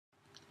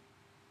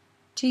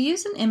To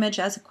use an image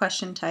as a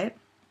question type,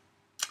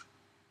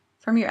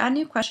 from your Add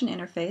New Question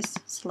interface,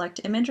 select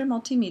Image or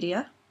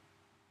Multimedia,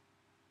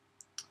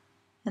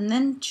 and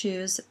then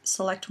choose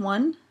Select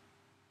One,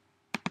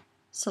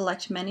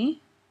 Select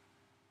Many,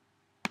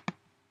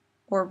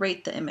 or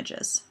Rate the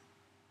Images.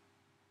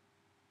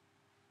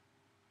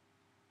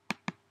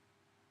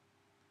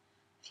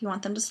 If you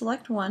want them to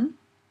select one,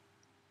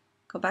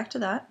 go back to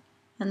that,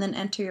 and then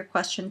enter your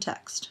question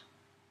text.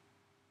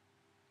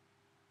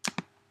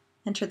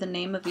 Enter the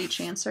name of each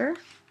answer.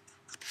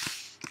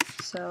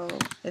 So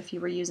if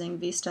you were using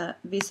Visa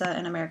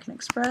and American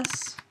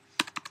Express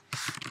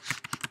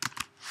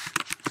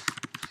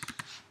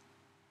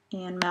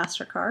and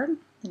MasterCard,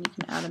 then you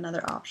can add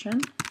another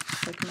option,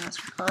 like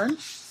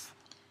MasterCard.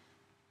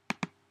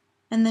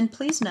 And then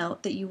please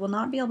note that you will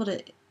not be able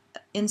to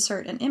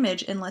insert an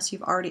image unless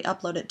you've already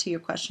uploaded it to your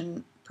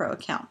Question Pro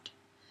account.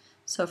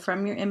 So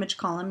from your image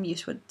column, you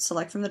should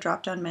select from the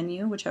drop-down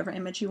menu whichever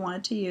image you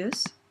wanted to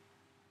use,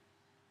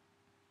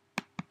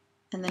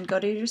 and then go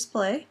to your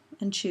display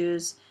and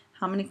choose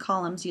how many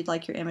columns you'd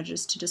like your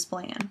images to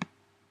display in.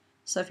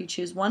 So if you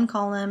choose one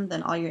column,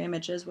 then all your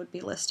images would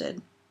be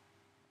listed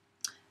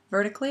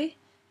vertically.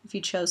 If you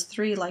chose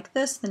 3 like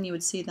this, then you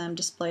would see them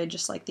displayed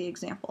just like the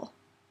example.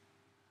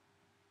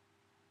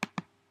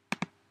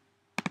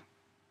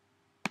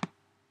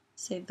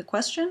 Save the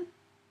question,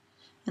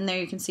 and there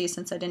you can see,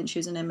 since I didn't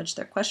choose an image,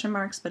 they're question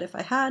marks, but if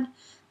I had,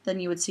 then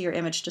you would see your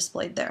image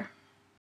displayed there.